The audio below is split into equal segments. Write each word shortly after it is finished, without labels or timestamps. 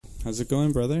How's it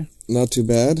going, brother? Not too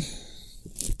bad.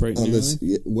 Bright and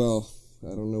early? Well,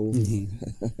 I don't know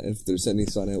if there's any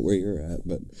sun out where you're at,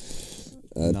 but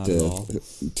Not at all.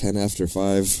 10 after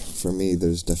 5, for me,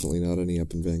 there's definitely not any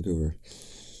up in Vancouver.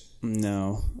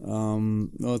 No.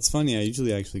 Well, it's funny. I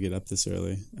usually actually get up this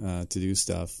early to do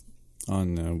stuff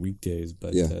on weekdays,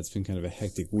 but it's been kind of a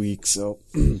hectic week, so...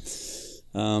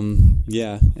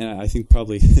 yeah, and I think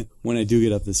probably when I do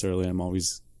get up this early, I'm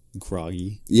always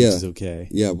groggy, which is okay.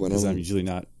 Yeah, because I'm usually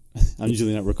not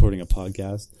recording a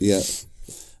podcast. Yeah,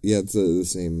 it's the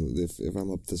same. If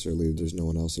I'm up this early, there's no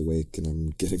one else awake, and I'm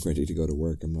getting ready to go to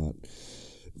work. I'm not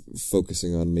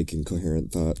focusing on making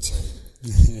coherent thoughts.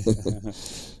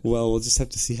 Well, we'll just have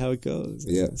to see how it goes.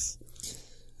 Yes.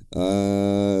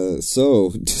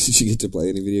 So, did you get to play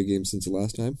any video games since the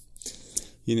last time?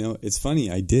 You know, it's funny.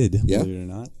 I did, yeah? believe it or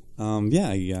not.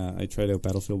 I tried out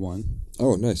Battlefield 1.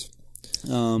 Oh, nice.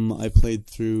 I played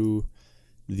through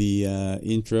the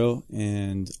intro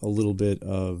and a little bit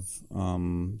of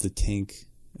the tank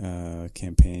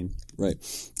campaign. Right.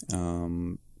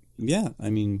 I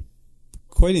mean,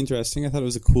 quite interesting. I thought it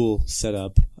was a cool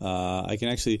setup. I can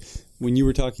actually, when you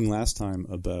were talking last time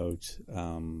about,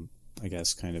 I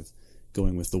guess, kind of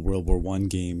going with the World War I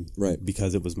game, right,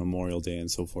 because it was Memorial Day and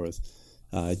so forth,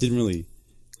 it didn't really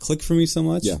click for me so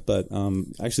much, but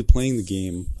actually playing the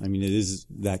game, I mean, it is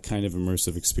that kind of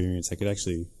immersive experience. I could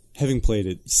actually, having played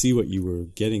it, see what you were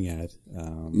getting at.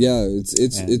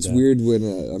 It's weird when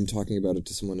I'm talking about it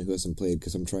to someone who hasn't played,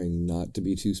 because I'm trying not to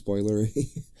be too spoilery.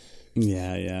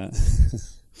 Yeah.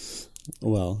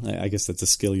 Well, I guess that's a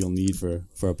skill you'll need for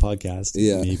a podcast,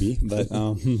 maybe. But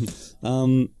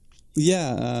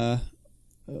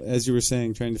as you were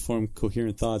saying, trying to form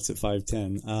coherent thoughts at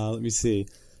 5:10. Let me see.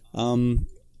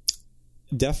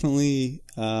 Definitely,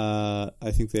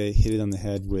 I think they hit it on the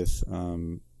head with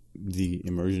the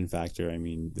immersion factor. I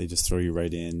mean, they just throw you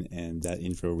right in, and that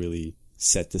intro really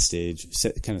set the stage,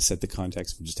 set the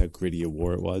context for just how gritty a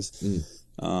war it was.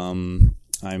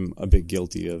 I'm a bit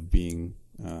guilty of being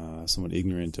somewhat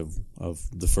ignorant of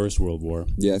the First World War.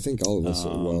 Yeah, I think all of us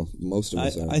are. Well, most of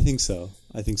us are. I think so.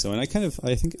 And I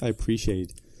think I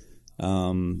appreciate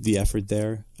the effort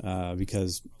there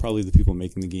because probably the people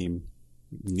making the game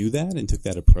knew that and took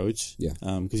that approach. Yeah.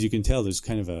 Because you can tell there's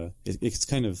kind of it's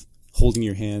kind of holding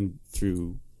your hand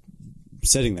through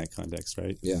setting that context,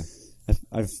 right? Yeah.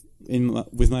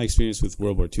 With my experience with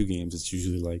World War II games, it's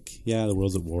usually like, the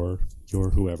world's at war. You're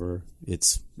whoever.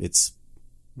 It's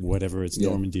whatever. It's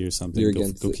Normandy or something.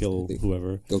 Go kill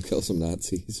whoever. Go kill some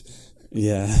Nazis.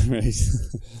 Yeah, right.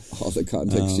 All the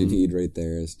context you need right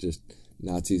there is just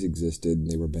Nazis existed and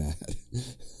they were bad.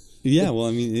 Yeah, well,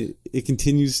 I mean, it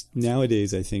continues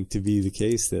nowadays, I think, to be the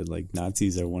case that like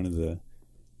Nazis are one of the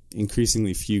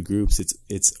increasingly few groups.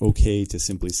 It's okay to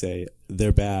simply say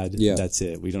they're bad. Yeah. That's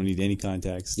it. We don't need any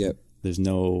context. Yep. There's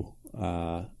no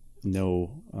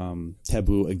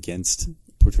taboo against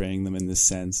portraying them in this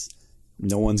sense.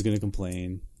 No one's going to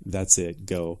complain. That's it.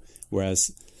 Go.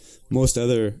 Whereas most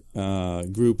other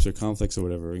groups or conflicts or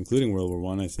whatever, including World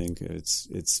War I think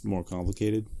it's more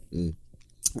complicated.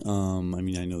 I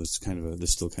mean, I know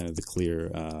there's still kind of the clear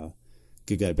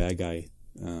good guy, bad guy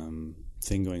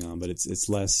thing going on, but it's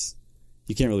less.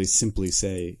 You can't really simply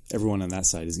say everyone on that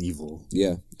side is evil.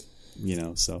 Yeah. You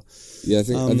know, so yeah, I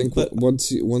think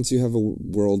once you have a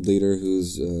world leader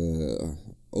who's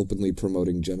openly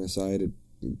promoting genocide,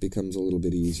 it becomes a little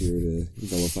bit easier to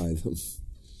vilify them.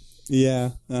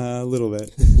 Yeah, a little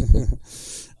bit.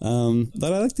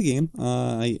 But I like the game.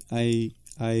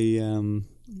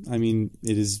 I mean,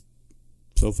 it is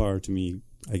so far to me,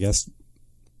 I guess,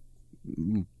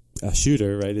 a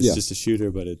shooter, right? It's just a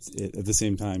shooter, but it at the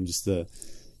same time, just the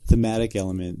thematic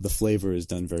element, the flavor is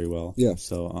done very well. Yeah.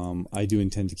 So I do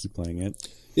intend to keep playing it.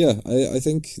 Yeah, I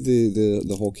think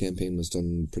the whole campaign was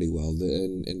done pretty well,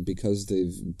 and because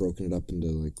they've broken it up into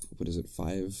like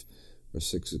 5 or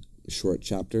 6 short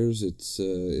chapters, it's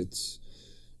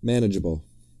manageable.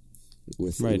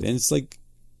 And it's like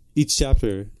each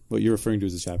chapter, what you're referring to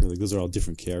as a chapter, like those are all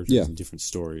different characters and different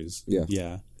stories.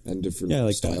 Yeah, and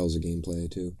different styles of gameplay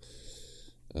too.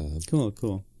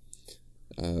 Cool.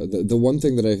 The one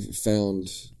thing that I found,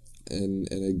 and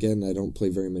again, I don't play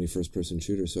very many first-person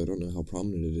shooters, so I don't know how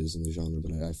prominent it is in the genre,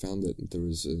 but I found that there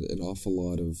was an awful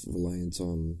lot of reliance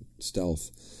on stealth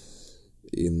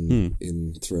in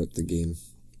throughout the game.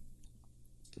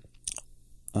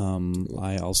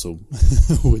 I also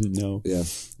wouldn't know. Yeah,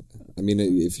 I mean,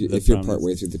 if you're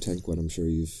partway through the tank one, I'm sure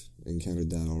you've encountered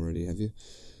that already, have you?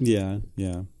 Yeah,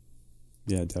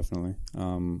 definitely.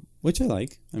 Which I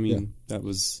like. I mean, that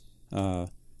was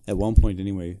at one point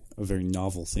anyway, a very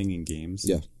novel thing in games.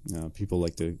 Yeah. People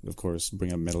like to, of course,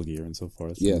 bring up Metal Gear and so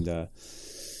forth. Yeah.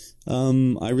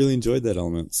 And I really enjoyed that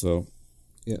element, so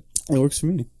yeah, it works for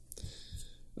me.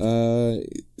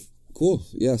 Cool.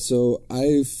 Yeah, so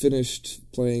I finished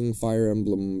playing Fire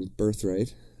Emblem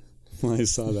Birthright. I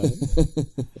saw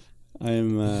that. I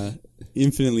am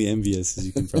infinitely envious, as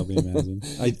you can probably imagine.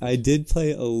 I did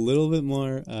play a little bit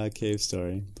more Cave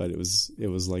Story, but it was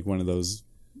like one of those,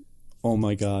 oh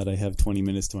my god, I have 20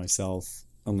 minutes to myself,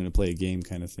 I'm going to play a game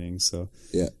kind of thing. So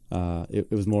yeah,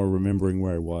 it was more remembering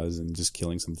where I was and just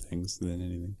killing some things than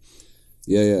anything.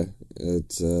 Yeah.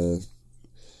 It's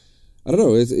I don't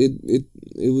know.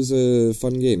 It was a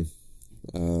fun game.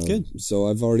 Good. So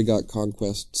I've already got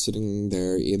Conquest sitting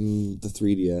there in the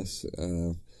 3DS.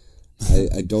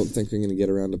 I don't think I'm going to get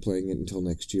around to playing it until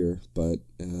next year. But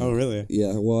oh, really?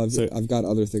 Yeah. Well, I've got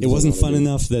other things. It wasn't fun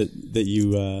enough that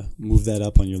you moved that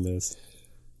up on your list.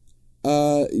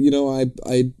 I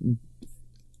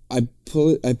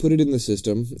put it in the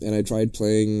system, and I tried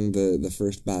playing the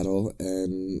first battle,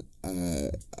 and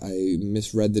I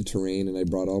misread the terrain, and I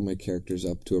brought all my characters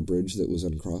up to a bridge that was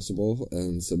uncrossable,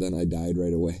 and so then I died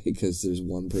right away because there's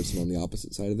one person on the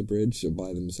opposite side of the bridge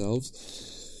by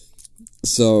themselves.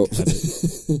 So,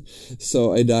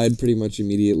 so I died pretty much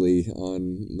immediately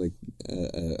on like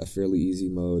a fairly easy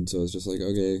mode. So I was just like,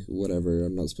 okay, whatever.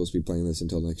 I'm not supposed to be playing this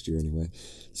until next year anyway.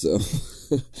 So,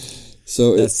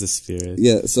 so that's the spirit.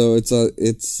 Yeah. So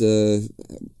it's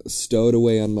stowed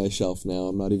away on my shelf now.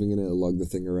 I'm not even gonna lug the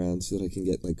thing around so that I can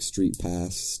get like street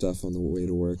pass stuff on the way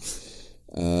to work.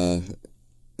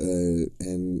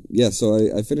 And yeah, so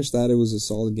I finished that. It was a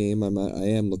solid game. I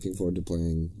am looking forward to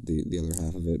playing the other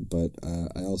half of it, but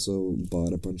I also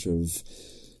bought a bunch of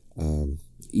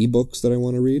ebooks that I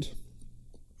want to read.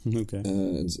 Okay.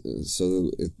 So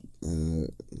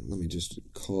let me just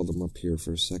call them up here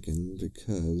for a second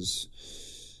because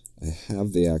I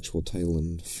have the actual title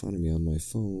in front of me on my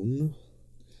phone.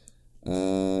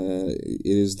 It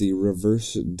is the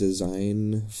Reverse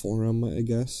Design Forum, I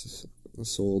guess.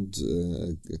 Sold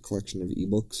a collection of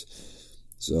ebooks.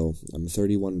 So I'm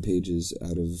 31 pages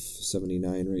out of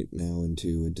 79 right now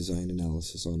into a design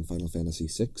analysis on Final Fantasy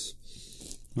VI.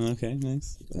 Okay,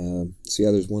 nice. So yeah,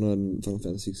 there's one on Final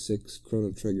Fantasy VI,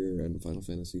 Chrono Trigger, and Final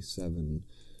Fantasy VII.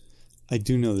 I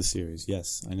do know the series.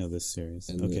 Yes, I know this series.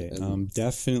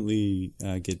 Definitely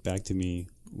get back to me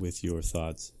with your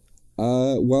thoughts.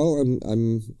 Well,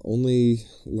 I'm only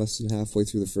less than halfway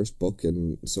through the first book,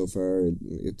 and so far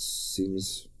it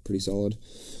seems pretty solid.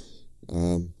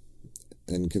 And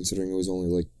considering it was only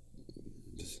like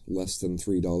less than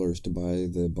 $3 to buy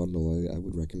the bundle, I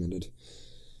would recommend it.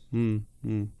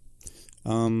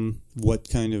 What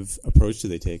kind of approach do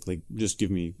they take? Like, just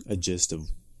give me a gist of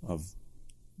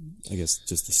I guess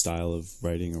just the style of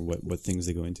writing or what things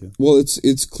they go into. Well,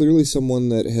 it's clearly someone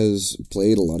that has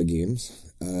played a lot of games.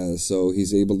 So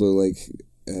he's able to like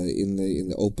in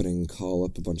the opening call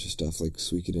up a bunch of stuff like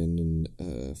Suikoden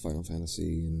and Final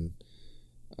Fantasy, and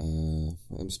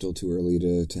I'm still too early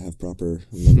to have proper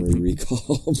memory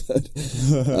recall,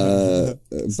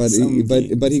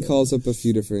 but he calls up a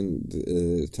few different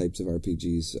types of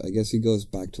RPGs. I guess he goes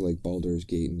back to like Baldur's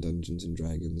Gate and Dungeons and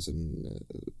Dragons and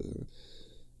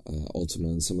Ultima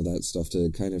and some of that stuff to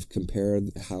kind of compare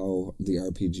how the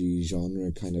RPG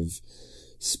genre kind of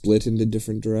split into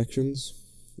different directions,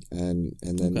 and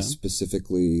then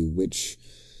specifically which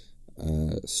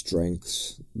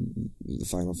strengths the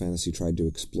Final Fantasy tried to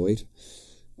exploit,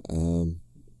 and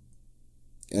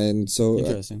so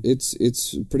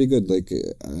it's pretty good. Like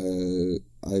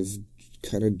I've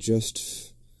kind of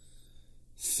just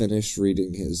finished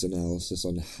reading his analysis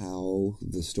on how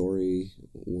the story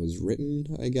was written,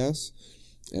 I guess.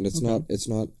 And it's not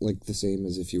like the same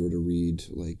as if you were to read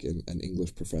like an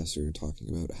English professor talking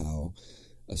about how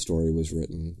a story was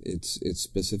written. It's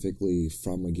specifically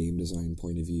from a game design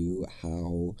point of view.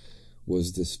 How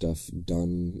was this stuff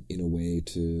done in a way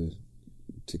to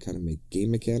kind of make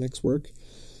game mechanics work?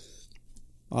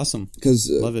 Awesome. Because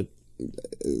love it.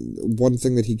 One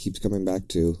thing that he keeps coming back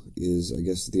to is, I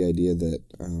guess, the idea that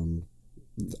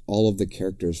all of the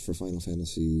characters for Final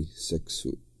Fantasy VI,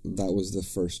 that was the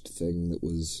first thing that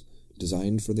was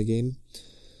designed for the game.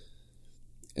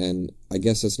 And I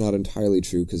guess that's not entirely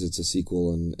true because it's a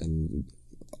sequel and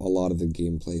a lot of the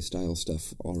gameplay style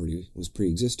stuff already was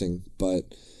pre-existing,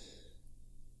 but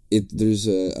there's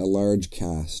a large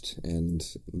cast,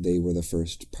 and they were the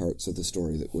first parts of the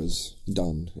story that was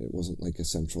done. It wasn't like a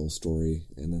central story,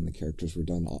 and then the characters were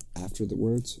done after the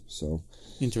words. So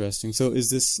interesting. So is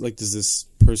this like, does this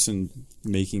person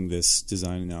making this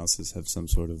design analysis have some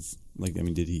sort of Like, I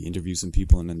mean, did he interview some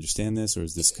people and understand this, or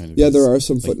is this kind of... Yeah, there are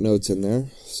some footnotes in there.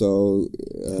 So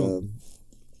cool.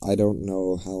 I don't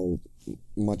know how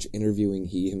much interviewing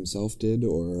he himself did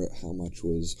or how much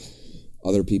was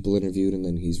other people interviewed and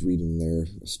then he's reading their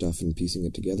stuff and piecing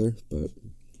it together, but...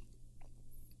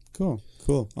 Cool.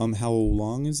 How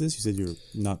long is this? You said you're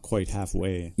not quite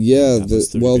halfway. Yeah, pages.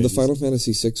 the Final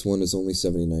Fantasy VI one is only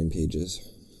 79 pages.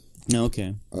 Oh,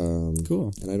 okay.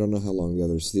 Cool. And I don't know how long the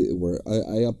others were.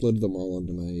 I uploaded them all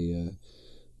onto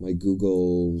my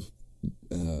Google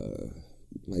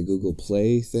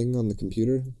Play thing on the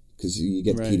computer because you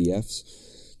get PDFs.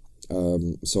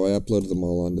 So I uploaded them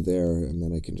all onto there, and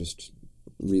then I can just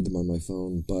read them on my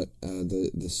phone. But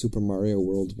the Super Mario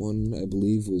World one, I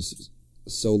believe, was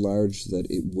so large that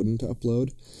it wouldn't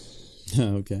upload.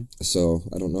 Okay. So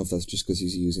I don't know if that's just because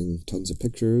he's using tons of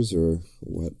pictures or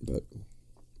what, but...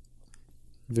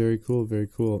 Very cool, very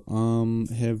cool.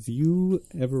 Have you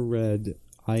ever read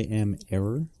I Am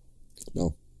Error?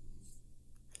 No.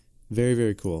 Very,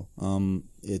 very cool.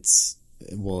 It's,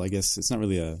 well, I guess it's not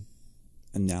really a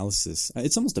analysis.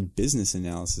 It's almost a business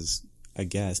analysis, I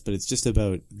guess, but it's just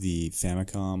about the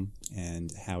Famicom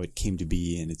and how it came to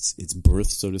be and its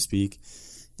birth, so to speak.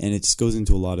 And it just goes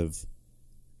into a lot of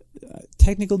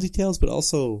technical details, but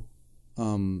also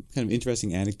kind of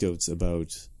interesting anecdotes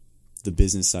about the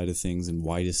business side of things and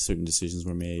why certain decisions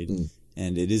were made.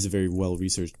 And it is a very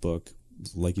well-researched book.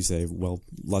 Like you say,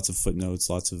 lots of footnotes,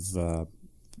 lots of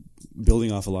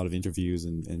building off a lot of interviews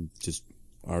and just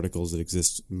articles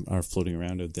that are floating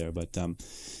around out there. But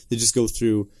they just go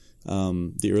through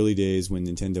the early days when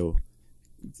Nintendo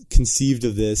conceived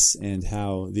of this and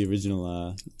how the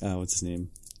original, what's his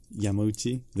name?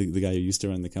 Yamauchi, the guy who used to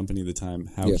run the company at the time,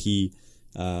 how he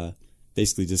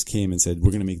basically just came and said,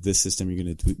 we're going to make this system, you're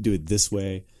going to do it this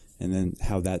way, and then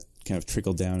how that kind of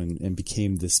trickled down and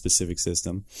became this specific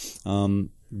system.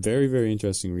 Very, very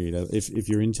interesting read. If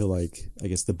you're into, like, I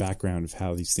guess the background of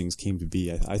how these things came to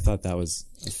be, I thought that was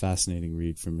a fascinating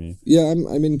read for me. Yeah,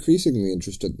 I'm increasingly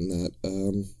interested in that.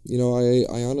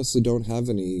 I honestly don't have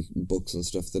any books and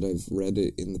stuff that I've read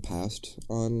in the past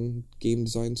on game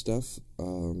design stuff.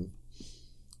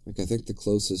 I think the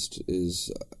closest is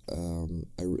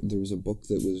there was a book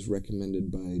that was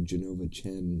recommended by Genova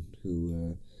Chen,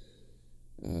 who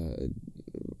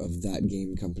of that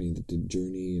game company that did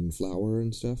Journey and Flower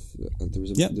and stuff.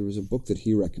 There was a book that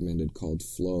he recommended called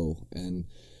Flow, and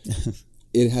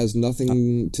it has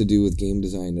nothing to do with game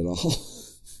design at all.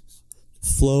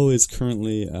 Flow is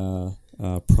currently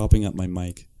propping up my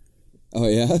mic. Oh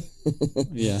yeah?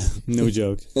 Yeah, no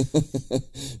joke.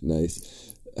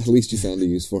 Nice. At least you found a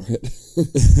use for it.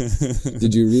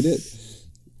 Did you read it?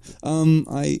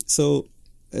 So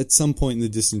at some point in the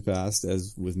distant past,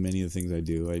 as with many of the things I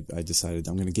do, I decided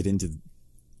I'm going to get into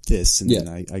this, and then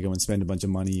I go and spend a bunch of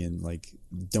money and like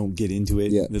don't get into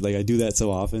it. Yeah. Like I do that so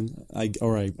often. I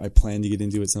plan to get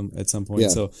into it at some point. Yeah.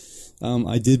 So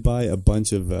I did buy a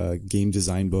bunch of game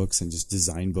design books and just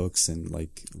design books and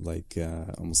like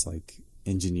almost like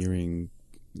engineering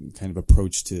kind of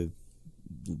approach to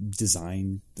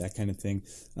design, that kind of thing.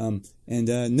 No,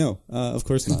 of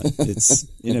course not. It's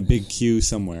in a big queue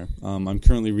somewhere. I'm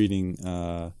currently reading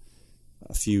a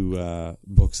few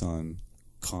books on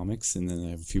comics, and then I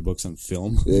have a few books on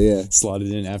film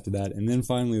slotted in after that, and then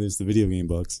finally there's the video game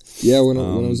books. Yeah, when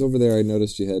I was over there, I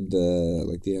noticed you had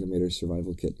like the Animator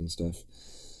Survival Kit and stuff.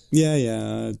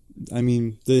 Yeah. I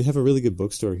mean, they have a really good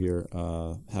bookstore here,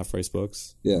 Half Price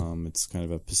Books. Yeah. It's kind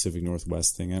of a Pacific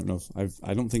Northwest thing. I don't know if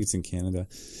I don't think it's in Canada,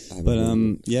 but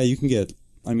yeah, you can get.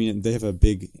 I mean, they have a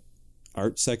big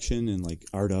art section and like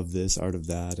art of this, art of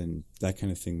that, and that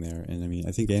kind of thing there. And I mean,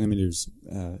 I think Animator's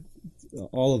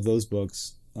all of those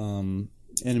books.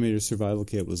 Animator Survival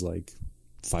Kit was like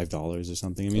 $5 or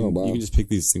something. I mean, you can just pick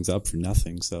these things up for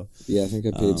nothing. So yeah, I think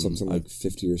I paid something like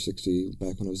 $50 or $60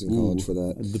 back when I was in college for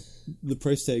that. The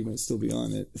price tag might still be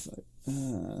on it. If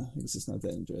I guess it's not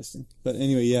that interesting. But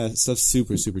anyway, yeah, stuff's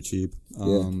super, super cheap.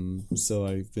 So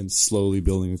I've been slowly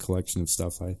building a collection of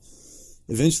stuff I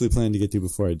eventually plan to get to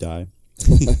before I die.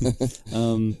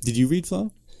 Did you read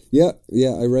Flow? Yeah,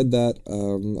 I read that.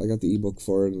 I got the ebook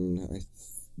for it, and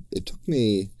it took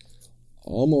me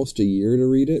almost a year to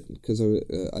read it, because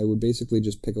I would basically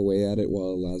just pick away at it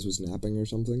while Laz was napping or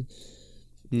something.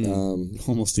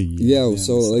 Almost a year. Yeah, man,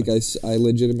 so like I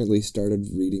legitimately started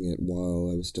reading it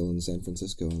while I was still in San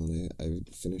Francisco, and then I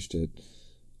finished it.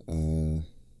 I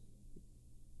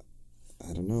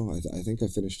don't know. I think I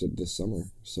finished it this summer.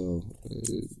 So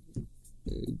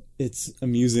it's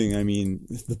amusing. I mean,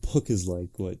 the book is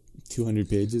like what, 200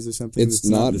 pages or something. It's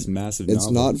not this massive. It's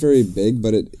novel. Not very big,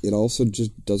 but it also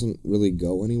just doesn't really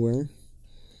go anywhere.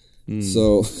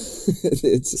 So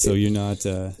So you're not.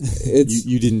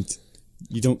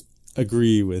 You don't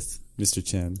agree with Mr.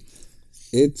 Chen.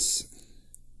 It's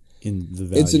in the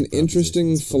value. It's an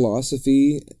interesting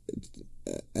philosophy,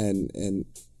 and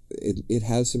it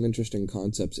has some interesting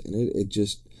concepts in it. It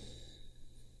just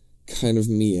kind of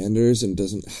meanders and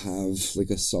doesn't have like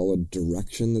a solid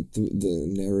direction that the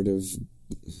narrative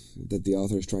that the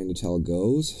author is trying to tell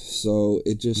goes. So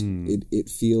it just it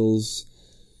feels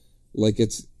like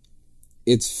it's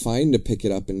fine to pick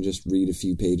it up and just read a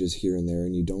few pages here and there,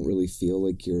 and you don't really feel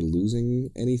like you're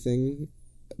losing anything,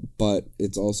 but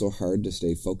it's also hard to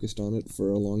stay focused on it for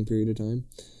a long period of time.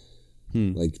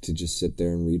 Like to just sit there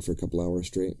and read for a couple hours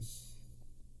straight.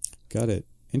 Got it.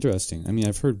 Interesting. I mean,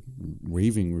 I've heard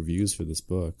raving reviews for this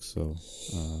book, so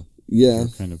yeah,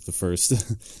 kind of the first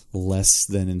less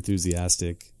than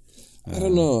enthusiastic. I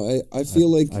don't know. I feel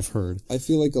like I've heard. I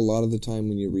feel like a lot of the time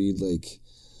when you read like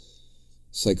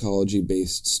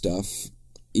psychology-based stuff,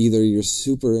 either you're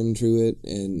super into it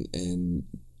and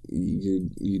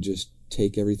you just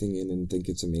take everything in and think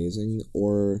it's amazing,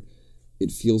 or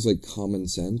it feels like common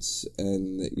sense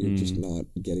and that you're just not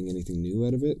getting anything new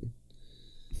out of it.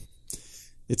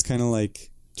 It's kind of like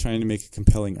trying to make a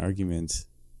compelling argument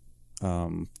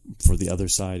for the other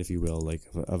side, if you will, like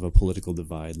of a political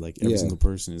divide. Like every single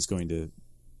person is going to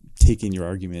take in your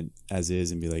argument as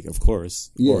is and be like, of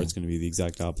course, or it's going to be the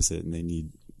exact opposite, and they need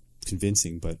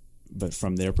convincing, but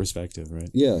from their perspective,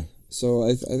 right? Yeah. So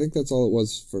I think that's all it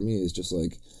was for me, is just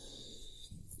like,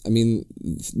 I mean,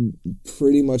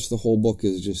 pretty much the whole book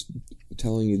is just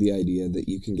telling you the idea that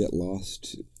you can get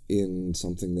lost in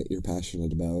something that you're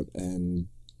passionate about, and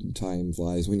time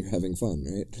flies when you're having fun,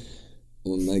 right?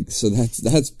 And like, so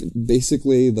that's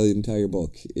basically the entire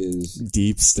book is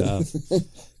deep stuff.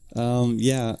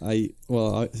 Yeah,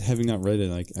 having not read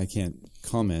it, I can't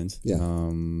comment. Yeah.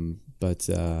 But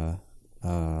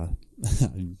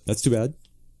that's too bad.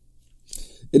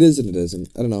 It is and it isn't.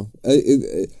 I don't know.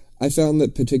 I found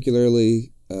that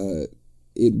particularly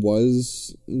it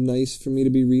was nice for me to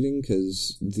be reading,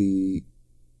 because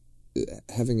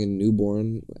having a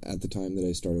newborn at the time that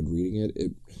I started reading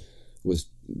it was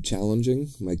challenging.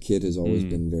 My kid has always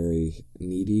been very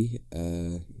needy.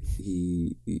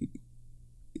 He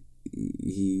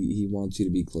wants you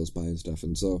to be close by and stuff,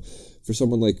 and so for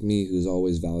someone like me who's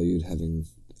always valued having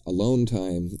alone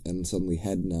time and suddenly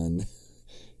had none,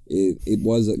 it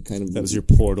was a kind of... That was your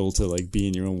portal to like be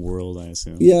in your own world, I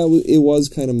assume. Yeah, it was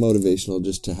kind of motivational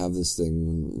just to have this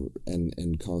thing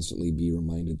and constantly be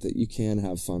reminded that you can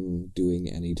have fun doing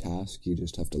any task. You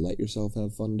just have to let yourself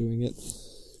have fun doing it.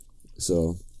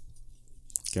 So...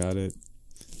 Got it.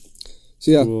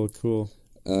 So yeah. Cool.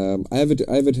 I have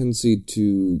a tendency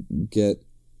to get...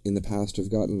 In the past,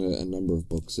 I've gotten a number of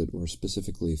books that were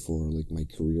specifically for like my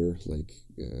career, like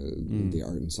the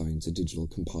art and science of digital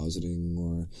compositing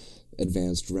or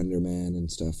advanced renderman and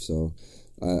stuff. So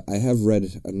I have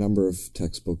read a number of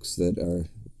textbooks that are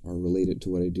related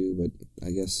to what I do, but I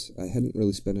guess I hadn't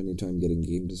really spent any time getting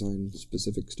game design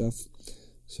specific stuff.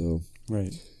 So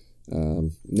right.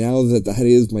 Now that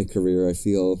is my career, I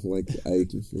feel like I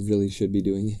really should be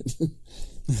doing it.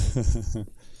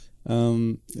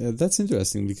 That's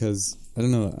interesting, because I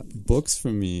don't know, books for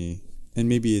me, and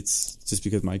maybe it's just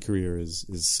because my career is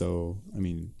so, I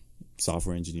mean,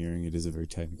 software engineering, it is a very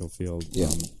technical field. Yeah.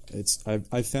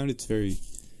 I've found it's very,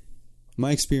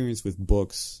 my experience with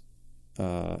books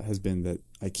has been that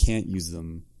I can't use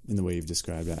them in the way you've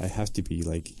described it. I have to be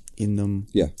like in them,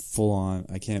 full on.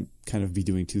 I can't kind of be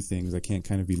doing two things. I can't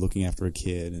kind of be looking after a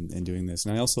kid and doing this.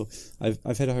 And I also,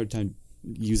 I've had a hard time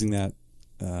using that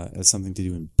as something to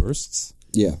do in bursts.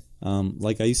 Yeah.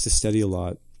 Like I used to study a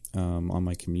lot on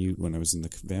my commute when I was in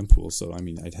the van pool. So, I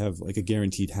mean, I'd have like a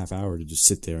guaranteed half hour to just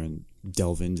sit there and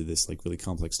delve into this like really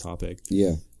complex topic.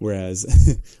 Yeah. Whereas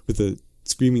with a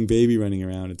screaming baby running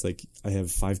around, it's like I have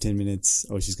 5-10 minutes.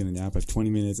 Oh, she's going to nap. I have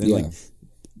 20 minutes. And like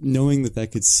knowing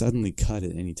that could suddenly cut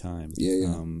at any time.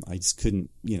 Yeah. I just couldn't,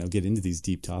 get into these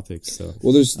deep topics. So,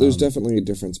 well, there's definitely a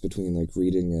difference between like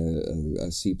reading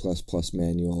a C++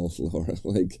 manual or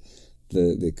like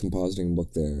the compositing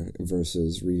book there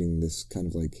versus reading this kind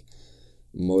of like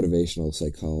motivational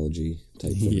psychology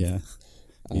type thing. Yeah.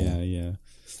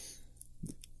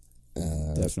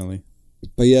 Definitely.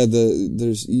 But yeah,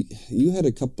 you had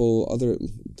a couple other,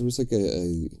 there was like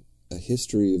a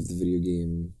history of the video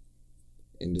game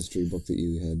industry book that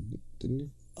you had, didn't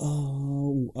you?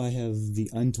 Oh, I have the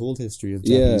Untold History of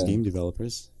Japanese Game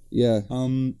Developers. Yeah.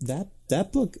 That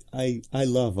book I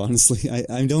love, honestly.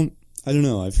 I don't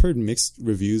know. I've heard mixed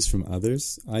reviews from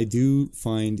others. I do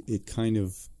find it kind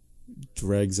of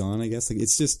drags on, I guess. Like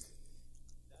it's just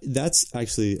that's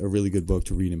actually a really good book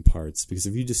to read in parts, because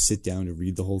if you just sit down to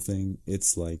read the whole thing,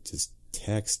 it's like just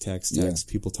text,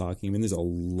 people talking. I mean, there's a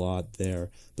lot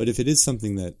there. But if it is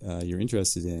something that you're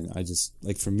interested in, I just,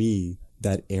 like, for me,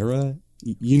 that era,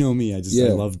 you know me, I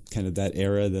love kind of that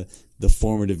era, the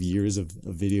formative years of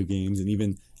video games, and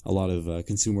even a lot of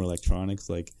consumer electronics,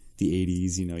 like the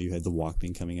 80s. You know, you had the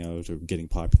Walkman coming out, or getting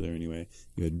popular anyway.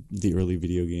 You had the early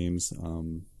video games,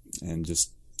 and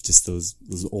just those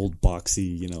old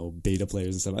boxy, you know, beta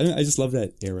players and stuff. I just love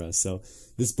that era. So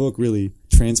this book really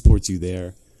transports you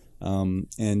there.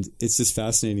 And it's just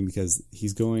fascinating because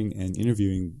he's going and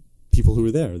interviewing people who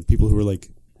were there, the people who were like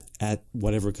at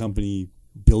whatever company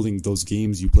building those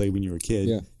games you played when you were a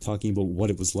kid, talking about what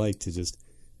it was like to just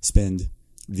spend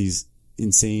these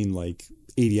insane, like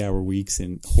 80-hour weeks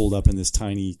and holed up in this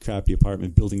tiny, crappy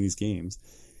apartment building these games.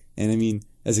 And I mean,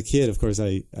 as a kid, of course,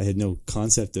 I had no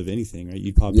concept of anything, right?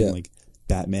 You'd pop in like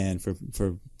Batman for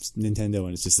Nintendo,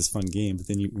 and it's just this fun game. But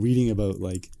then you reading about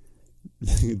like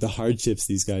the hardships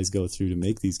these guys go through to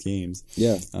make these games.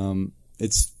 Yeah.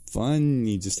 It's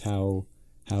funny just how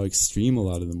extreme a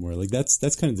lot of them were. Like that's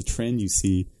kind of the trend you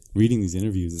see reading these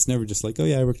interviews. It's never just like, oh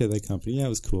yeah, I worked at that company. Yeah, it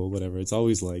was cool, whatever. It's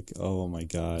always like, oh my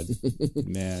God,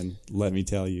 man, let me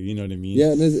tell you. You know what I mean?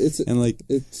 Yeah, and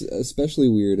it's especially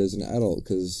weird as an adult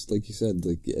because, like you said,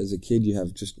 like as a kid you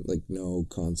have just like no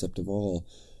concept of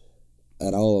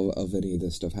any of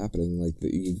this stuff happening. Like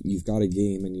you've got a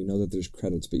game and you know that there's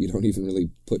credits, but you don't even really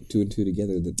put two and two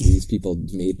together that these people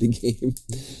made the game.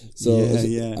 So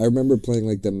I remember playing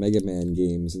like the Mega Man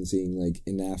games and seeing like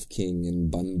Inaf King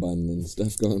and Bun Bun and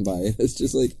stuff going by, and it's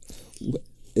just like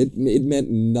it meant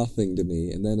nothing to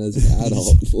me. And then as an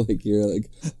adult, like you're like,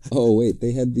 oh wait,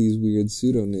 they had these weird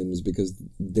pseudonyms because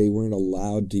they weren't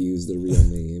allowed to use the real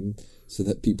name so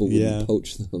that people wouldn't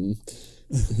poach them.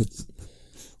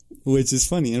 Which is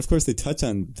funny, and of course they touch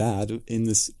on that in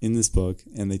this book,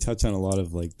 and they touch on a lot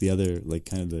of like the other, like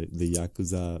kind of the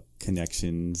Yakuza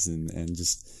connections and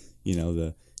just, you know,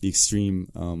 the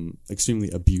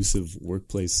extremely abusive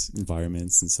workplace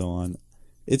environments and so on.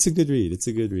 It's a good read.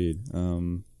 A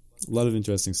lot of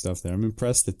interesting stuff there. I'm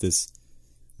impressed that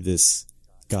this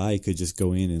guy could just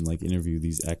go in and like interview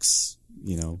these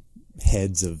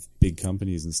heads of big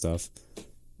companies and stuff.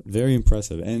 Very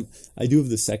impressive. And I do have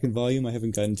the second volume. I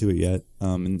haven't gotten to it yet.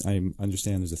 And I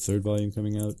understand there's a third volume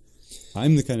coming out.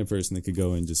 I'm the kind of person that could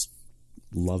go and just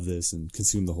love this and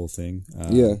consume the whole thing.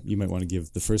 You might want to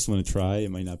give the first one a try.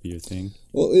 It might not be your thing.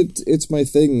 Well, it's my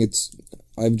thing.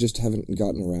 I just haven't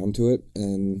gotten around to it.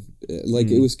 And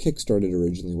it was Kickstarted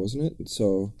originally, wasn't it?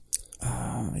 So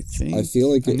I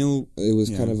feel like it was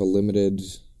kind of a limited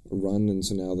run, and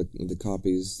so now the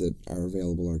copies that are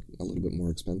available are a little bit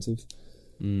more expensive.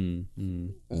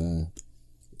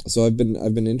 So I've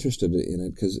been interested in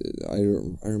it because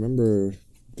I remember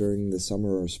during the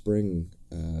summer or spring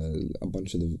a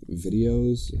bunch of the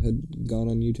videos had gone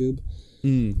on YouTube.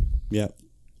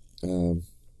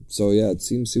 So yeah, it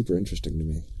seems super interesting to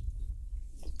me.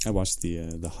 I watched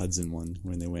the Hudson one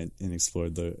when they went and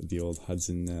explored the old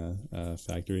Hudson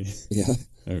factory. Yeah.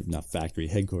 Or not factory,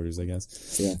 headquarters, I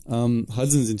guess. Yeah.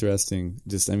 Hudson's interesting.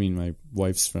 My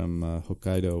wife's from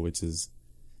Hokkaido, which is,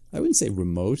 I wouldn't say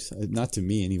remote, not to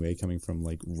me anyway, coming from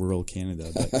like rural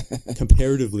Canada, but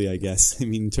comparatively, I guess. I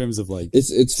mean, in terms of like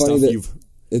it's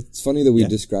funny that we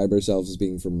describe ourselves as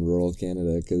being from rural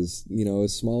Canada because, you know,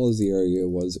 as small as the area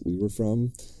was that we were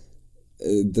from,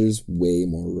 there's way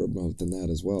more remote than that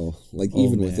as well. Like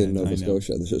even within Nova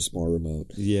Scotia, there's more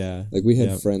remote. Yeah, like we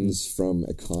had friends from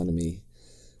Economy,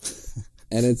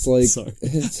 and it's like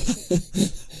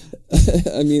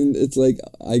I mean, it's like,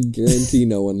 I guarantee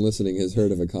no one listening has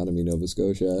heard of Economy, Nova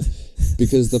Scotia,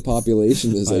 because the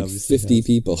population is like 50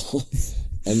 people.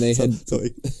 And they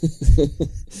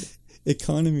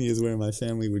Economy is where my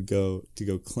family would go to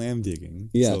go clam digging.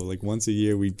 Yeah. So like once a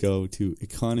year we'd go to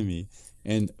Economy.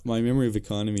 And my memory of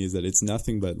Economy is that it's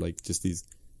nothing but like just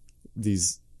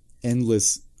these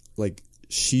endless like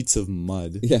sheets of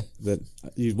mud that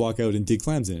you'd walk out and dig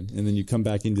clams in, and then you come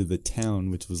back into the town,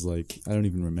 which was like, I don't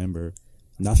even remember,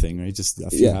 nothing, right? Just a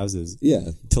few houses.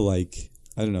 Yeah. To like,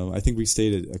 I don't know, I think we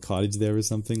stayed at a cottage there or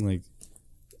something, like,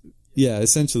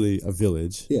 essentially a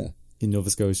village. Yeah. In Nova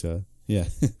Scotia. Yeah.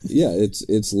 Yeah,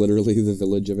 it's literally the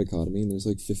village of Economy, and there's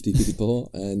like 50 people,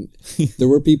 and there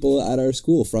were people at our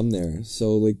school from there,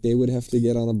 so like they would have to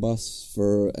get on a bus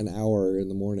for an hour in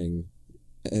the morning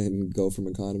and go from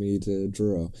Economy to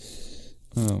Truro.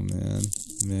 Oh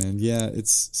man, yeah.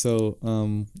 It's so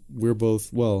we're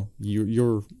both, well,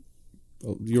 your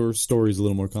story is a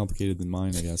little more complicated than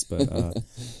mine, I guess. But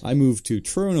I moved to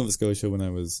Truro, Nova Scotia when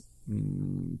I was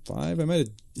 5. I might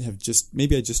have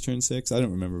maybe I just turned 6. I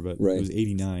don't remember, but Right. it was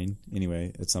 89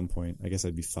 anyway. At some point, I guess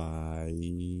I'd be 5.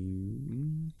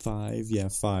 5, yeah,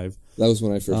 5. That was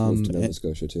when I first moved to Nova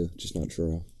Scotia too, just not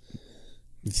Truro.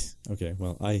 Okay,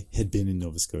 well, I had been in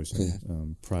Nova Scotia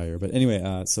prior, but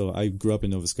anyway, so I grew up in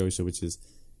Nova Scotia, which is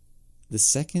the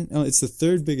second. Oh, it's the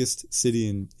third biggest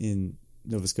city in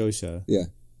Nova Scotia. Yeah,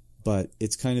 but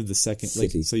it's kind of the second.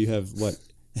 City. Like, so you have what?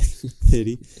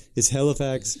 City. It's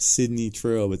Halifax, Sydney,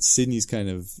 Truro, but Sydney's kind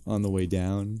of on the way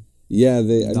down. Yeah,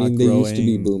 they used to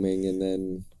be growing. booming, and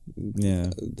then Yeah,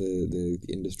 the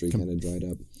industry kind of dried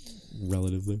up.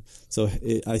 relatively. So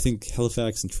I think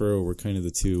Halifax and Truro were kind of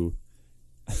the two.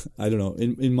 I don't know.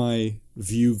 In my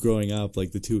view, growing up,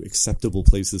 like the two acceptable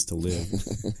places to live.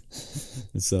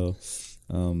 And so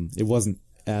it wasn't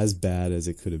as bad as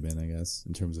it could have been, I guess,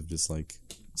 in terms of just like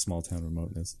small town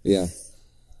remoteness. Yeah.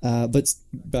 But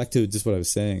back to just what I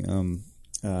was saying,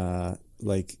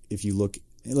 like if you look,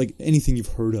 like anything you've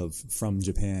heard of from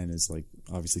Japan is like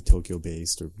obviously Tokyo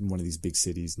based or one of these big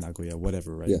cities, Nagoya,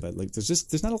 whatever, right? Yeah. But like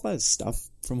there's not a lot of stuff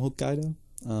from Hokkaido.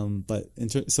 But in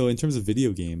terms of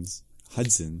video games,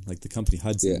 Hudson, like the company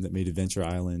Hudson that made Adventure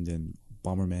Island and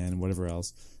Bomberman and whatever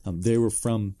else, they were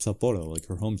from Sapporo, like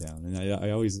her hometown, and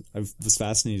I was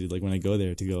fascinated, like when I go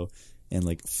there to go and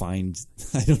like find,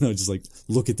 I don't know, just like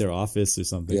look at their office or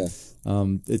something. Yeah.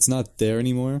 It's not there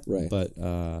anymore. Right. But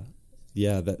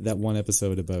yeah, that one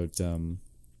episode about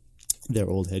their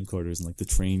old headquarters and like the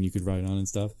train you could ride on and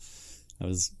stuff, I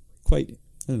was quite,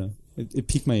 I don't know, it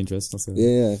piqued my interest. I'll say that.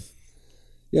 Yeah.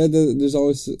 Yeah, there's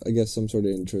always, I guess, some sort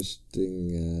of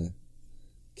interesting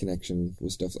connection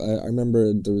with stuff. I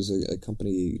remember there was a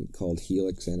company called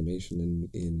Helix Animation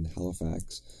in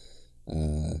Halifax.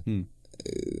 And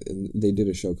they did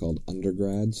a show called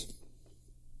Undergrads.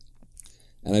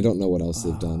 And I don't know what else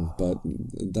they've done, but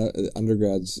that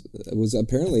Undergrads was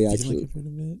apparently actually...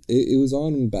 It was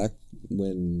on back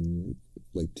when,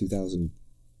 like,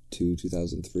 2002,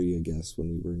 2003, I guess, when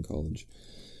we were in college.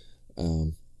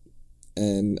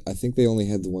 And I think they only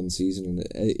had the one season, and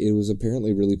it was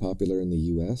apparently really popular in the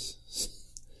U.S.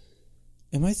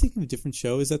 Am I thinking of a different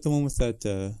show? Is that the one with that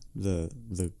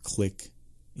the click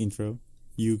intro?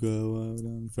 You go out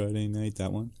on Friday night.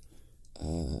 That one. I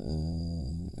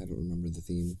don't remember the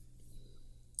theme.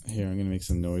 Here, I'm gonna make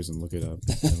some noise and look it up.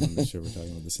 I want to make sure we're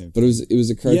talking about the same But thing. it was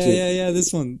a cartoon. Yeah.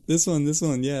 This one.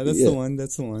 Yeah, that's the one.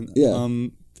 That's the one. Yeah.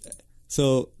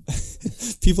 So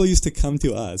people used to come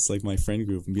to us, like my friend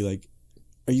group, and be like,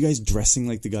 "Are you guys dressing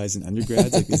like the guys in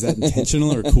Undergrads? Like, is that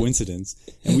intentional or coincidence?"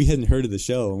 And we hadn't heard of the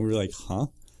show, and we were like, "Huh?"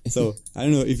 So I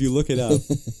don't know, if you look it up,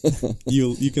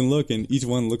 you can look, and each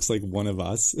one looks like one of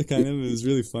us. Kind of. It was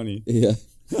really funny. Yeah.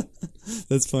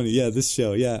 That's funny. Yeah, this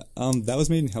show. Yeah. That was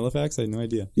made in Halifax. I had no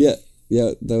idea. Yeah.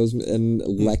 That was, and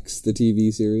Lex, the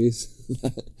TV series.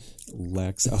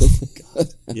 Lex. Oh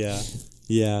God.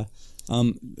 Yeah.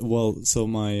 Well, so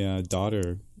my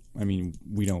daughter, I mean,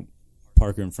 we don't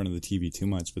park her in front of the TV too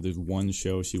much, but there's one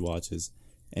show she watches,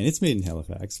 and it's made in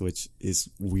Halifax, which is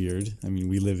weird. I mean,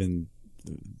 we live in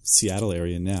the Seattle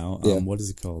area now. What is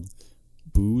it called?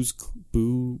 Blues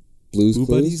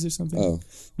Buddies or something? Oh.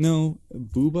 No,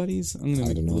 Boo Buddies? I'm going to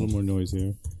make a know. little more noise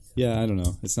here. Yeah, I don't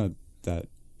know. It's not that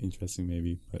interesting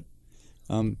maybe, but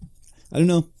I don't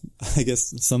know. I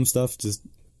guess some stuff just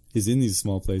is in these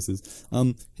small places.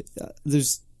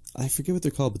 I forget what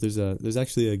they're called, but there's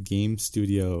actually a game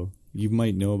studio, you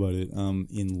might know about it,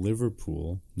 in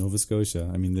Liverpool, Nova Scotia.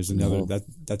 I mean, there's another,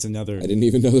 that's another. I didn't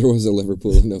even know there was a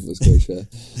Liverpool in Nova Scotia.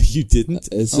 You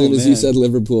didn't? As soon as you said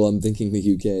Liverpool, I'm thinking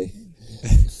the UK.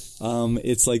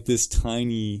 It's like this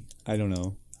tiny, I don't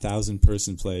know,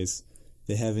 1,000-person place.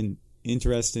 They have an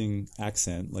interesting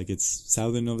accent, like it's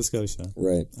southern Nova Scotia.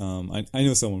 Right. I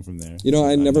know someone from there. You know, so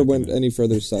I I'm never not went gonna any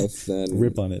further south than...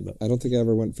 rip on it. But. I don't think I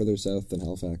ever went further south than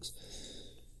Halifax.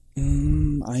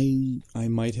 I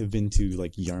might have been to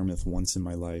like Yarmouth once in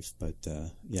my life, but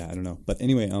yeah, I don't know. But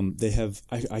anyway, they have,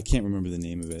 I can't remember the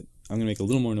name of it. I'm gonna make a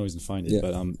little more noise and find it. Yeah.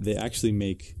 But they actually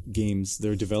make games.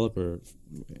 They're a developer,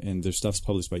 and their stuff's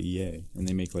published by EA, and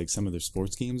they make like some of their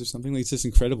sports games or something. Like, it's just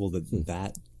incredible that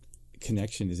that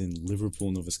connection is in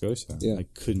Liverpool, Nova Scotia. Yeah. I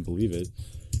couldn't believe it.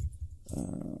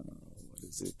 What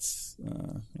is it?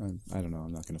 I don't know.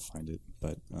 I'm not gonna find it,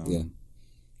 but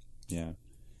yeah.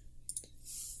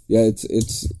 Yeah,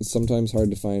 it's sometimes hard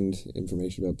to find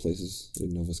information about places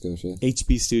in Nova Scotia.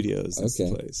 HB Studios, that's Okay.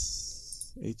 the place.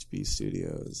 HB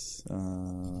Studios.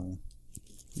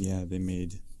 Yeah,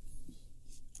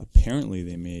 apparently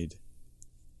they made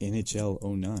NHL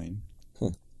 09.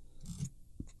 Huh.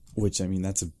 Which, I mean,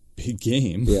 that's a big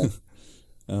game. Yeah.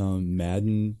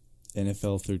 Madden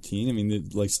NFL 13. I mean,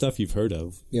 like stuff you've heard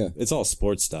of. Yeah. It's all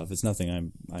sports stuff. It's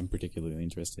nothing I'm particularly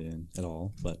interested in at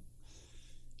all. But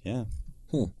yeah,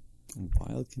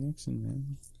 wild connection,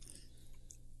 man.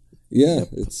 Yeah, Yep.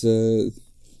 it's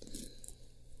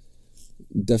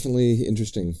definitely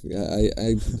interesting.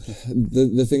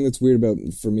 The thing that's weird about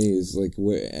for me is like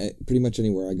pretty much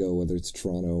anywhere I go, whether it's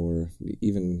Toronto or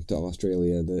even to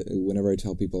Australia, whenever I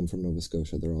tell people I'm from Nova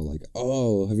Scotia, they're all like,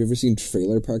 "Oh, have you ever seen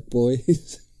Trailer Park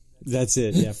Boys?" That's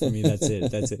it. Yeah, for me, that's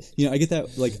it. That's it. You know, I get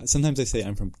that. Like sometimes I say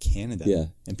I'm from Canada, Yeah.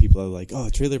 and people are like, "Oh,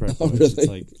 Trailer Park Boys." Really? It's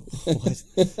like,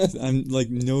 what? I'm like,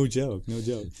 no joke, no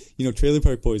joke. You know, Trailer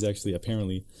Park Boys actually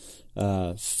apparently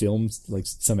filmed like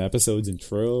some episodes in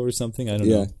Truro or something. I don't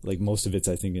know. Like most of it's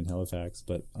I think in Halifax,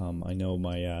 but I know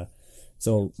my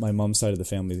mom's side of the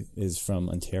family is from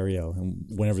Ontario, and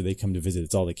whenever they come to visit,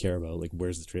 it's all they care about. Like,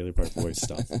 where's the Trailer Park Boys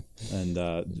stuff? And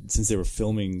since they were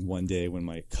filming one day when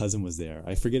my cousin was there,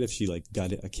 I forget if she like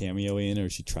got a cameo in or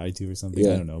she tried to or something.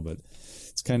 I don't know, but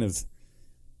it's kind of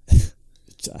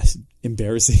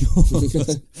embarrassing.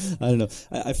 I don't know.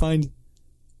 I find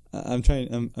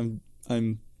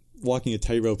I'm walking a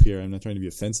tightrope here. I'm not trying to be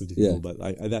offensive to people, but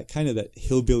that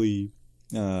hillbilly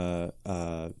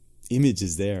image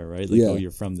is there, right? Like, oh,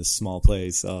 you're from this small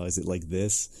place. Oh, is it like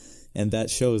this? And that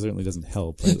show certainly doesn't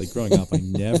help, right? Like growing up, I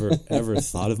never ever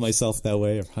thought of myself that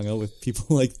way or hung out with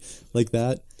people like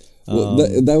that. Well,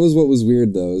 that was what was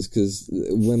weird though, is because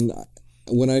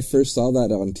when I first saw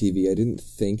that on TV, I didn't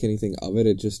think anything of it.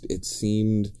 It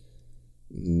seemed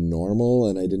normal,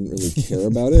 and I didn't really care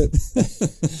about it.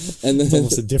 And then it's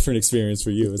almost a different experience for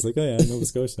you. It's like, oh yeah, Nova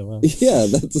Scotia. Wow. Yeah,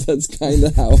 that's kind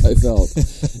of how I felt.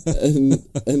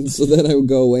 and so then I would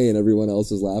go away, and everyone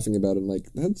else is laughing about it. I'm like,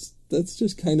 that's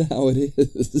just kind of how it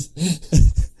is.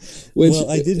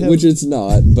 Which it's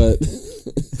not, but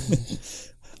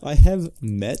I have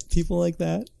met people like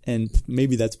that, and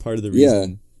maybe that's part of the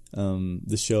reason.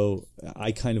 The show,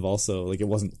 I kind of also like, it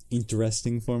wasn't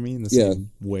interesting for me in the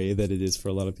same way that it is for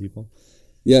a lot of people.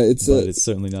 Yeah, but it's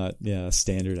certainly not a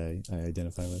standard I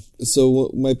identify with.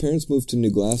 So my parents moved to New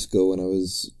Glasgow when I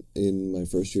was in my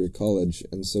first year of college,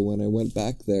 and so when I went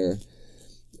back there,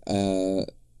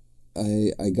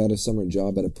 I got a summer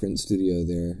job at a print studio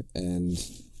there, and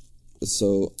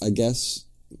so I guess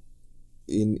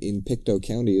in Pictou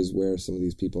County is where some of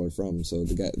these people are from. So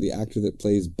the actor that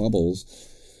plays Bubbles,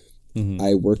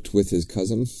 I worked with his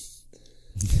cousin,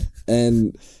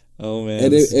 and oh man,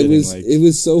 and it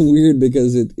was so weird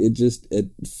because it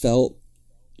felt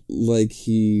like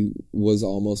he was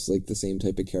almost like the same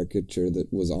type of caricature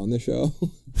that was on the show.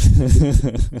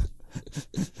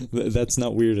 That's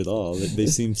not weird at all. They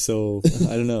seem so,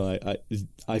 I don't know.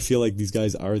 I feel like these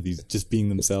guys are just being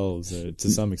themselves to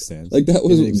some extent. Like that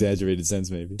was in an exaggerated sense,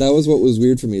 maybe. That was what was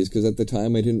weird for me, is because at the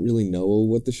time I didn't really know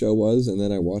what the show was, and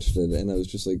then I watched it, and I was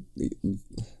just like,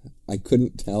 I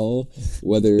couldn't tell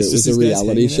whether it was a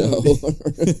reality show.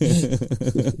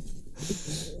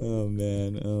 Oh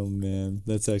man,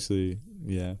 that's actually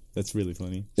that's really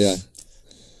funny. Yeah.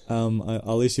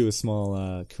 I'll issue a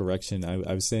small correction.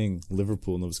 I was saying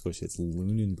Liverpool, Nova Scotia. It's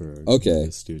Lunenburg. Okay.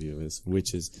 The studio is,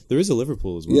 there is a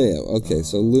Liverpool as well. Yeah. Okay.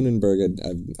 So Lunenburg,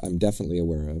 I'm definitely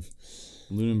aware of.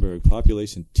 Lunenburg,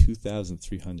 population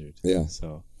 2,300. Yeah.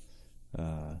 So,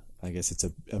 I guess it's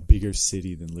a bigger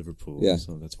city than Liverpool. Yeah.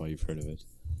 So that's why you've heard of it.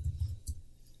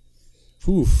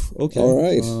 Oof. Okay. All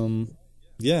right.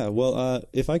 Yeah, well,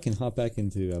 if I can hop back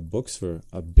into books for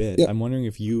a bit, I'm wondering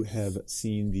if you have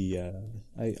seen the,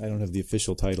 I don't have the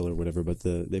official title or whatever, but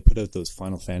they put out those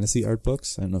Final Fantasy art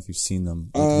books. I don't know if you've seen them.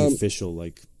 Like the official,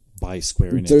 like, by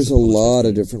Square Enix. There's a lot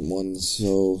of different ones,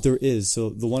 so... There is.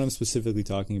 So the one I'm specifically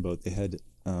talking about, they had,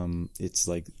 it's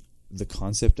like the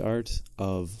concept art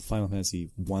of Final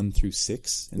Fantasy 1 through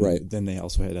 6. And then they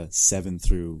also had a 7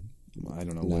 through, I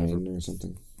don't know, 9 whatever. or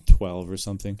something. 12 or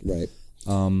something. Right.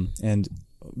 And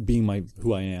being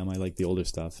who I am, I like the older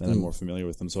stuff, and I'm more familiar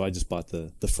with them. So I just bought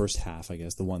the first half, I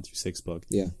guess, the 1 through 6 book.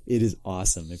 Yeah, it is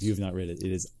awesome. If you have not read it,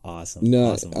 it is awesome.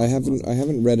 No, awesome, I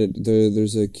haven't read it.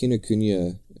 There's a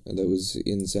Kinokuniya that was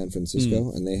in San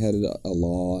Francisco, and they had a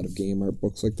lot of game art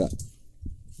books like that.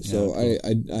 So cool.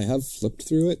 I have flipped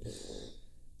through it,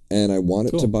 and I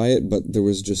wanted to buy it, but there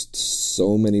was just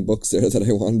so many books there that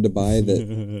I wanted to buy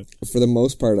that, for the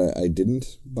most part, I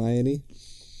didn't buy any.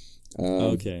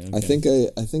 Okay. I think I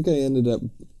ended up.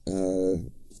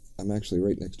 I'm actually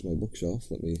right next to my bookshelf.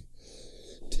 Let me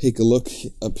take a look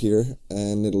up here,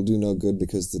 and it'll do no good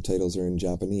because the titles are in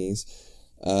Japanese.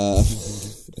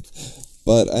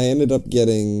 But I ended up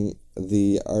getting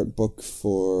the art book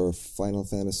for Final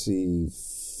Fantasy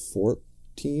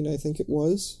 14, I think it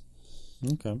was.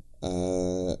 Okay.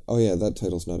 Oh yeah, that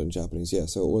title's not in Japanese. Yeah,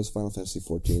 so it was Final Fantasy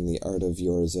XIV, The Art of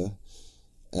Yorza.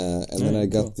 And then I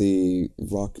got the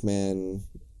Rockman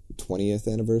 20th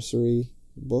anniversary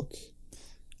book.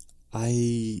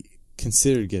 I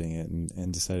considered getting it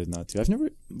and decided not to.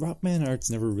 Rockman Art's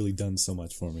never really done so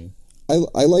much for me.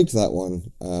 I liked that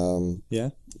one. Yeah?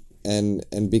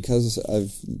 And because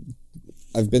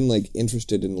I've been like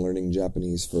interested in learning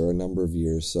Japanese for a number of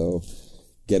years, so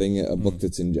getting a book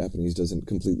that's in Japanese doesn't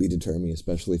completely deter me,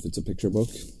 especially if it's a picture book.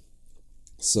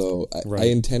 So I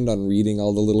intend on reading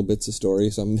all the little bits of story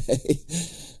someday.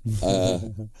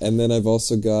 And then I've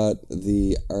also got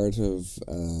The Art of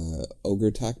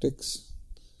Ogre Tactics.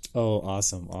 Oh,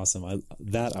 awesome.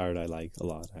 That art I like a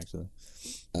lot, actually.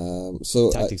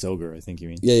 So Tactics Ogre, I think you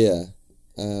mean. Yeah.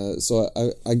 So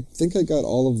I think I got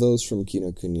all of those from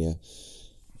Kinokuniya.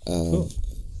 Cool.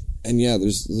 And yeah,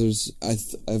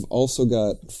 I've also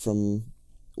got from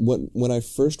when I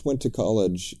first went to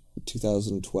college,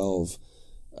 2012.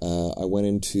 I went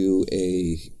into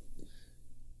a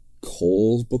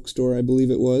Kohl's bookstore, I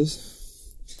believe it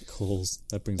was. Kohl's,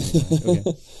 that brings me back.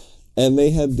 Okay. And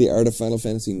they had The Art of Final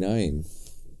Fantasy IX.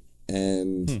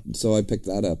 And so I picked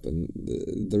that up, and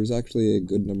there's actually a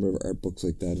good number of art books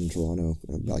like that in Toronto,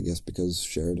 I guess because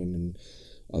Sheridan and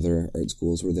other art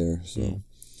schools were there. So,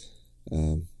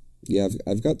 yeah,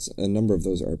 I've got a number of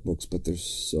those art books, but there's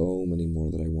so many more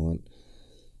that I want.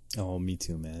 Oh, me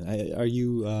too, man.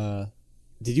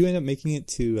 Did you end up making it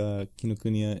to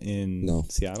Kinokuniya in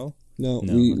Seattle? No,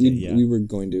 we were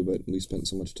going to, but we spent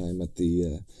so much time at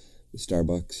the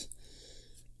Starbucks.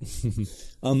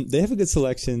 They have a good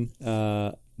selection,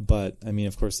 but I mean,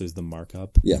 of course, there's the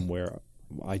markup, and where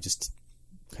I just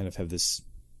kind of have this.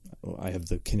 I have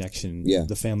the connection,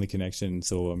 the family connection.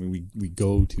 So I mean, we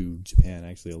go to Japan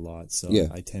actually a lot. So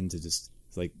I tend to just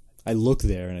like I look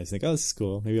there and I think, oh, this is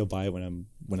cool. Maybe I'll buy it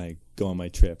when I go on my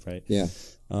trip, right? Yeah.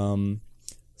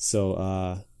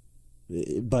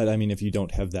 But I mean, if you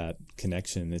don't have that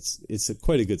connection, it's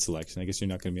quite a good selection. I guess you're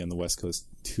not going to be on the West Coast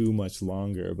too much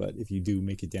longer, but if you do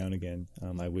make it down again,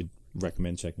 I would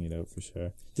recommend checking it out for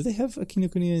sure. Do they have a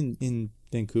Kinokuniya in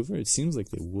Vancouver? It seems like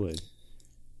they would.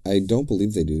 I don't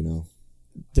believe they do, no.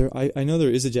 I know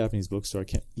there is a Japanese bookstore.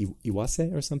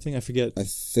 Iwase or something. I forget. I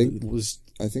think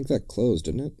that closed,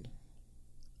 didn't it?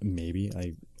 Maybe.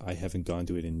 I haven't gone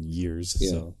to it in years,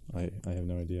 so I have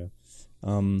no idea.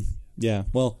 Yeah,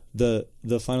 well, the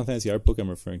Final Fantasy art book I'm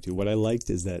referring to, what I liked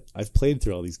is that I've played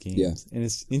through all these games, and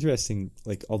it's interesting,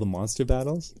 like all the monster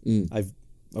battles.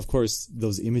 Of course,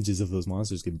 those images of those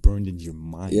monsters get burned into your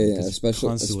mind. Yeah,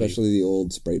 especially the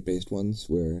old sprite-based ones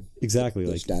where exactly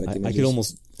like static images.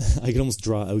 I could almost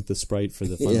draw out the sprite for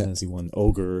the Final Fantasy 1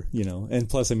 ogre, and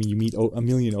plus, I mean, you meet a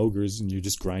million ogres and you're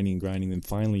just grinding, and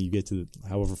finally you get to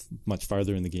however much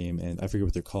farther in the game, and I forget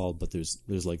what they're called, but there's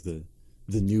like the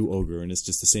new ogre, and it's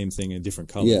just the same thing in a different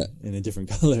color,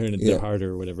 and they're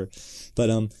harder or whatever. But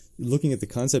looking at the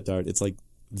concept art, it's like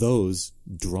those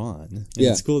drawn, and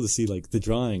it's cool to see like the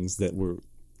drawings that were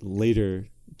later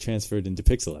transferred into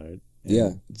pixel art.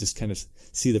 And just kind of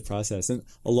see the process, and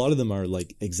a lot of them are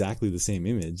like exactly the same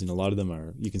image, and a lot of them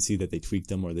are you can see that they tweaked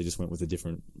them or they just went with a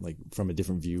different, like from a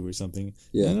different view or something.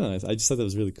 I don't know, I just thought that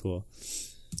was really cool.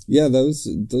 Yeah, those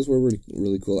were really,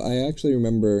 really cool. I actually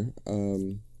remember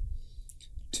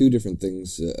two different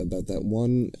things about that.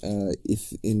 One,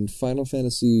 if in Final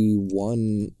Fantasy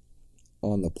 1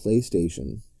 on the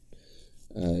PlayStation,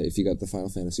 if you got the Final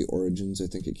Fantasy Origins, I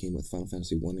think it came with Final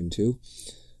Fantasy 1 and 2.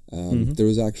 There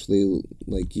was actually,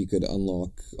 like, you could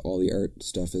unlock all the art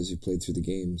stuff as you played through the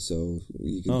game, so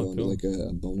you could go into like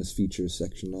a bonus features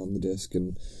section on the disc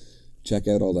and check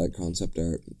out all that concept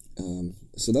art.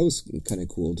 So that was kind of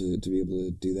cool to be able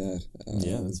to do that.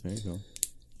 That's very cool.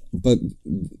 But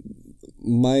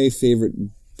my favorite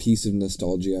piece of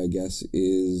nostalgia, I guess,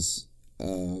 is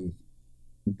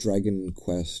Dragon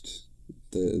Quest.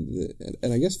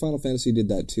 And I guess Final Fantasy did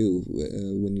that too.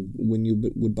 When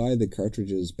you would buy the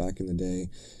cartridges back in the day,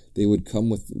 they would come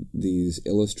with these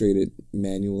illustrated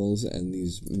manuals and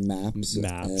these maps and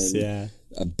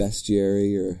a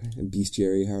bestiary or a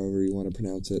bestiary, however you want to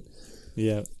pronounce it.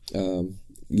 Yeah.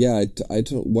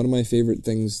 One of my favorite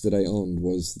things that I owned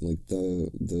was like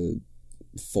the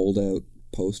fold out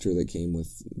poster that came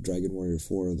with Dragon Warrior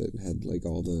 4 that had like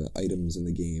all the items in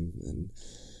the game. And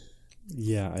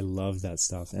yeah, I love that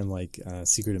stuff. And like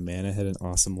Secret of Mana had an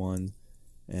awesome one,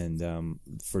 and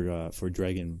for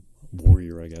Dragon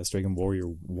Warrior, I guess Dragon Warrior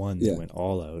 1 that went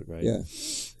all out, right?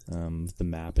 The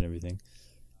map and everything.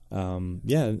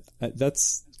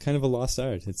 That's kind of a lost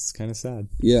art. It's kind of sad.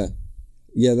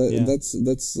 Yeah, Yeah.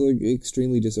 that's like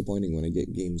extremely disappointing when I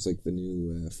get games like the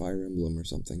new Fire Emblem or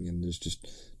something, and there's just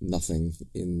nothing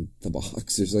in the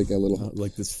box. There's like a little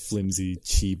Like this flimsy,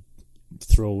 cheap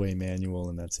throwaway manual,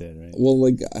 and that's it, right? well,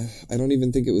 like I don't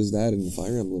even think it was that in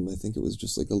Fire Emblem. I think it was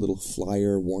just like a little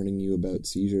flyer warning you about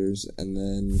seizures, and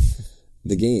then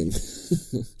the game.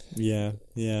 Yeah,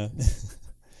 yeah.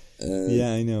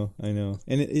 Yeah, I know.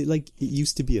 And it like it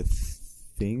used to be a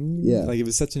thing. Yeah. Like it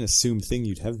was such an assumed thing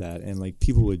you'd have that, and like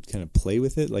people would kind of play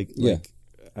with it. Like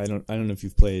I don't know if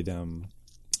you've played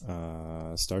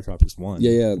Star Tropics 1.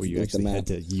 Yeah, where you like actually had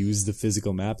to use the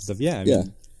physical map and stuff. Yeah, I Yeah.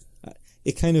 mean,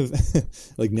 it kind of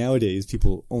like nowadays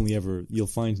people you'll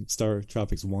find Star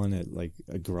Tropics 1 at like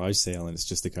a garage sale, and it's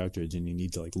just the cartridge, and you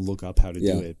need to like look up how to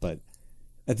do it. But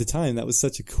at the time, that was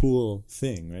such a cool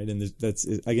thing, right? And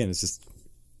it's just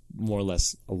more or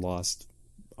less a lost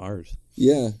art.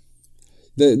 Yeah.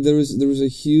 There was a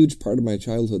huge part of my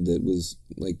childhood that was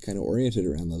like kind of oriented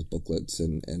around those booklets,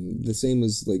 and the same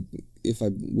was like if I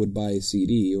would buy a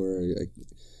CD or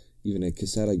even a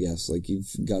cassette, I guess, like you've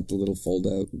got the little fold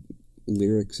out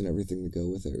lyrics and everything that go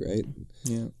with it, right?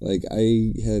 Yeah. Like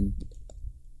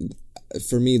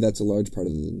for me, that's a large part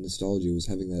of the nostalgia, was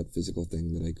having that physical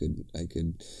thing that I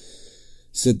could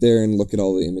sit there and look at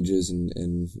all the images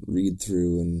and read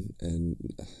through, and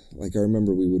like I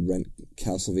remember we would rent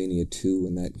Castlevania 2,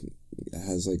 and that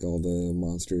has like all the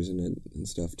monsters in it and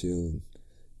stuff too,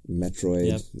 and Metroid.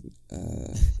 Yep.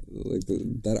 Like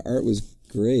that art was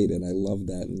great, and I love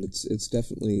that, and it's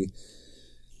definitely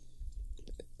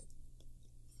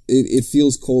it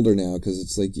feels colder now, because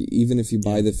it's like even if you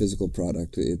buy the physical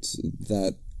product, it's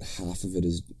that half of it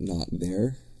is not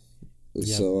there.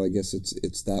 Yeah. So I guess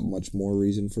it's that much more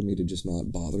reason for me to just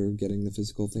not bother getting the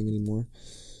physical thing anymore.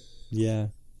 Yeah,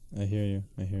 I hear you.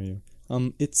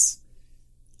 It's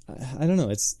I don't know.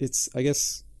 It's I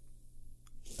guess.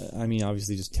 I mean,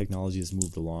 obviously, just technology has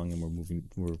moved along, and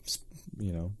we're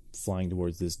flying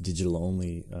towards this digital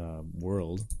only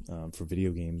world for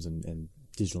video games and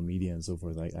digital media and so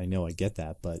forth. I know I get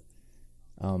that, but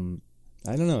I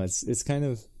don't know. It's kind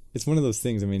of one of those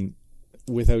things. I mean,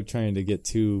 without trying to get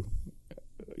too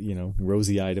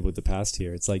rosy-eyed about the past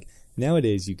here, it's like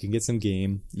nowadays you can get some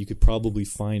game, you could probably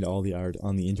find all the art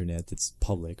on the internet that's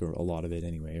public, or a lot of it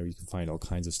anyway, or you can find all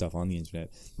kinds of stuff on the internet.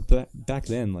 But back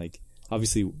then, like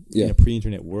obviously in a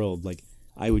pre-internet world, like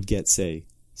I would get, say,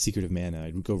 Secret of Mana,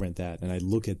 I'd go rent that, and I'd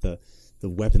look at the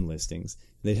weapon listings.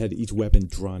 They had each weapon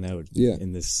drawn out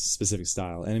in this specific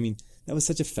style, and I mean that was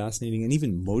such a fascinating and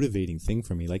even motivating thing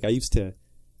for me. Like I used to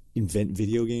invent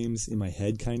video games in my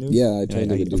head, kind of. Yeah, I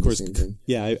totally do the same thing.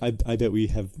 Yeah, I bet we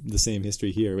have the same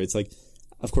history here. It's like,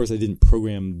 of course, I didn't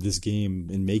program this game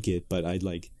and make it, but I'd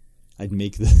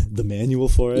make the manual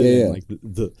for it. Yeah, and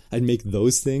like I'd make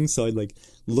those things. So I'd like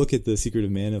look at the Secret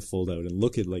of Mana fold out and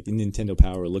look at like in Nintendo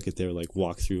Power, look at their like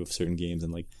walkthrough of certain games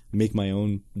and like make my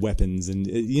own weapons, and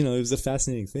it was a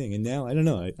fascinating thing. And now I don't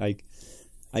know,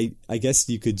 I guess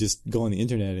you could just go on the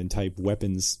internet and type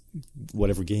weapons,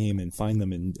 whatever game, and find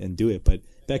them and do it. But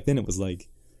back then it was like,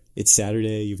 it's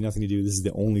Saturday, you have nothing to do, this is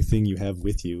the only thing you have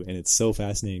with you, and it's so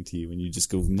fascinating to you, and you just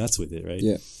go nuts with it, right?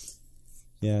 Yeah.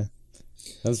 Yeah.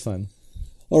 That was fun.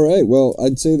 All right, well,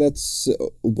 I'd say that's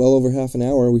well over half an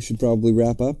hour. We should probably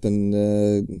wrap up,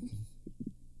 and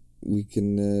we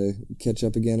can catch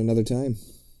up again another time.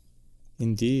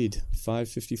 Indeed.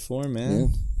 5:54, man. Yeah.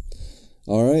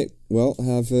 All right. Well,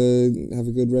 have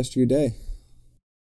a good rest of your day.